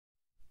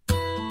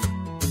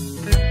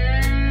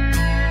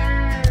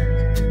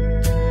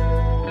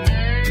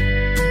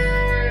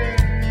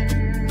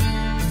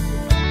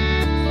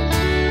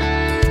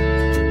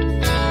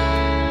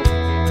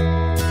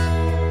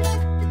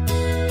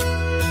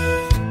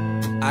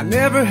I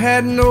never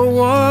had no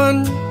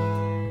one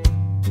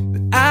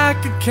that I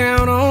could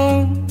count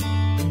on.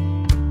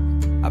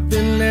 I've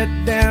been let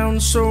down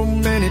so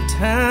many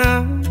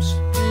times.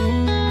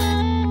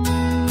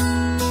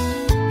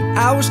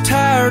 I was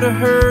tired of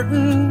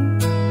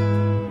hurting,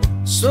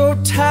 so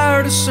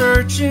tired of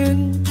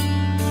searching,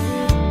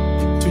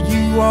 till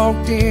you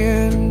walked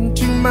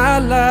into my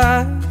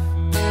life.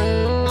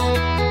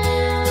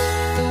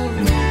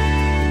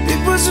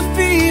 It was a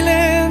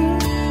feeling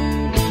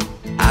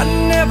I'd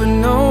never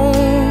known,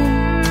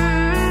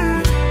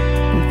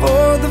 and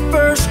for the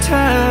first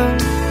time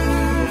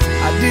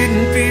I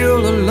didn't feel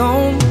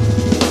alone.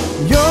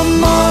 You're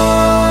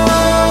more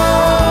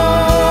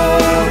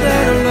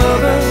than a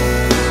lover.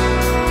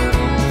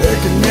 There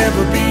can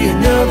never be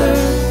another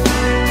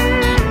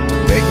to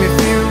make me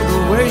feel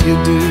the way you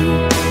do.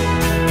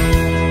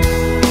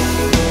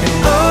 And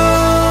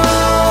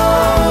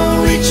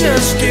oh, we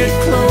just get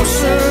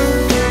closer.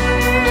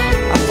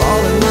 I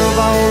fall in love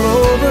all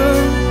over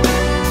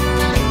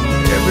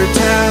every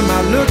time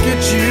I look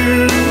at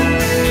you.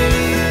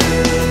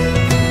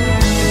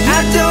 I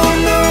don't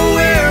know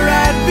where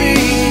I'd be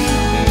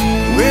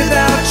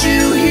without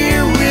you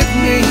here with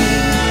me.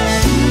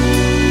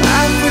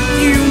 Life with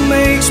you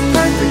makes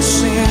perfect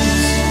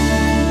sense.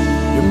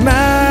 You're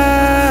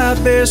my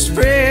best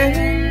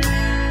friend.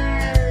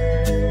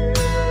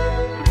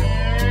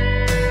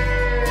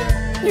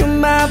 You're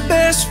my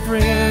best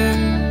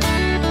friend.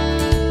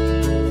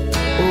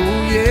 Oh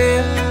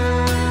yeah.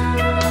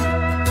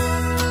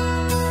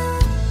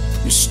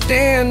 You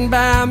stand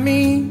by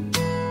me,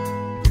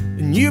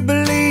 and you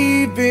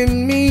believe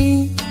in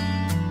me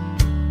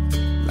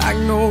like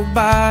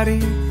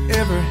nobody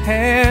ever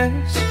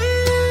has.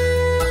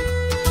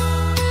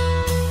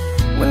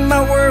 When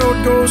my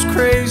world goes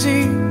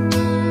crazy,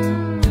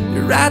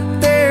 you're right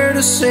there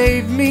to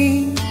save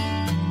me.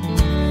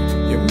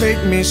 You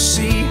make me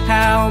see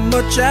how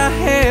much I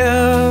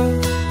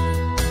have,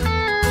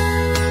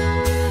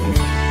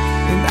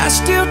 and I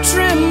still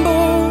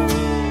tremble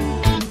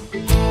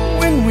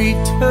when we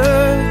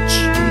touch.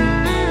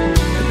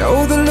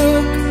 Oh, the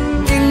look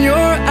in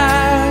your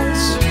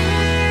eyes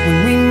when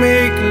we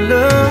make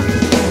love.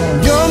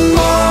 You're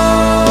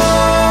more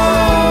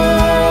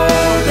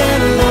than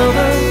a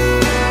lover.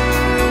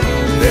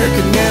 There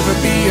could never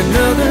be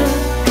another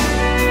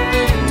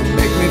to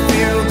make me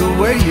feel the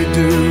way you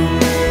do.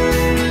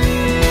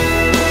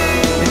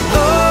 And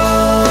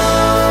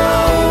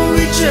oh,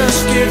 we just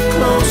get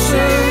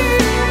closer.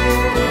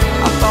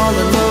 I fall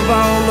in love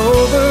all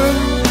over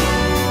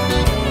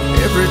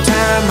every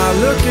time I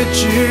look at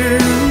you.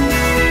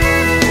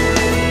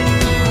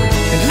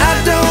 And I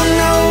don't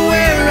know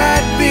where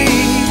I'd be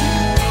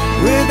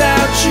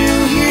without you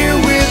here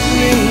with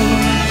me.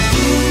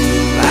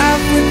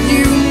 Life with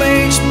you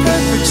makes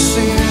perfect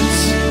sense.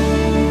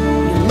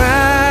 You're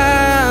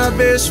my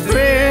best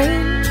friend.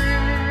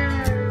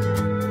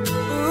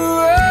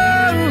 Ooh,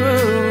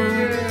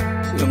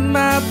 you're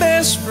my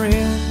best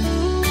friend.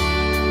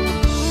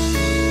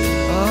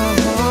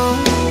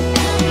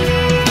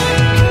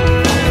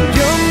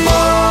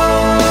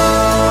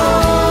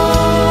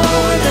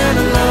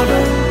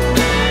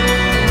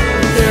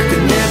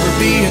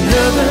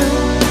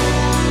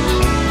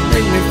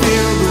 Make me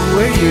feel the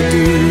way you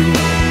do.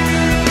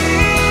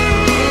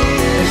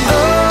 And oh,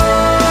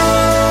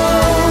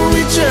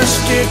 we just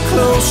get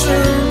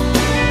closer.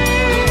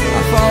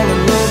 I fall in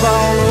love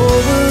all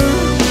over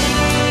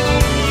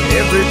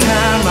every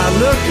time I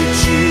look at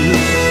you.